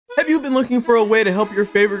been looking for a way to help your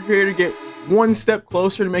favorite creator get one step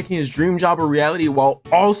closer to making his dream job a reality while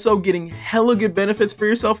also getting hella good benefits for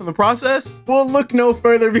yourself in the process? Well, look no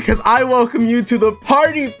further, because I welcome you to the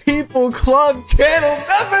Party People Club channel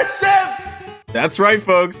membership! That's right,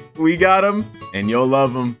 folks. We got them, and you'll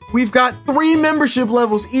love them. We've got 3 membership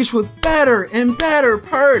levels, each with better and better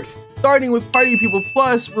perks, starting with Party People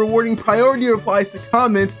Plus, rewarding priority replies to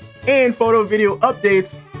comments and photo video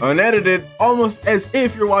updates, unedited, almost as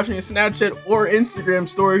if you're watching a Snapchat or Instagram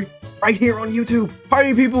story right here on YouTube.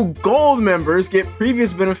 Party People Gold members get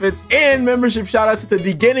previous benefits and membership shoutouts at the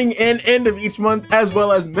beginning and end of each month, as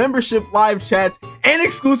well as membership live chats and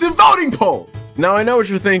exclusive voting polls. Now I know what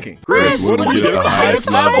you're thinking. Chris, what do you get at the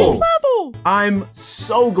highest level? I'm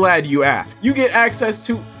so glad you asked. You get access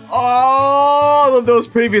to all of those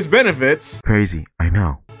previous benefits. Crazy, I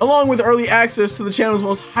know. Along with early access to the channel's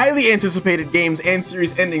most highly anticipated games and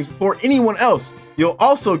series endings before anyone else. You'll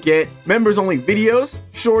also get members-only videos,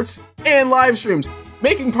 shorts, and live streams,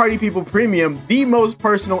 making Party People Premium the most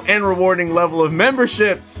personal and rewarding level of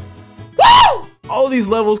memberships. Woo! All these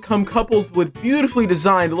levels come coupled with beautifully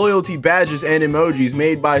designed loyalty badges and emojis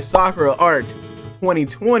made by Sakura Art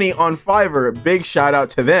 2020 on Fiverr. Big shout out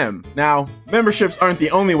to them. Now, memberships aren't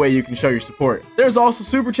the only way you can show your support. There's also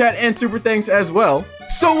Super Chat and Super Thanks as well.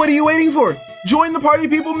 So what are you waiting for? Join the Party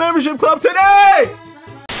People Membership Club today!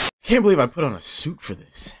 Can't believe I put on a suit for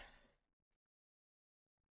this.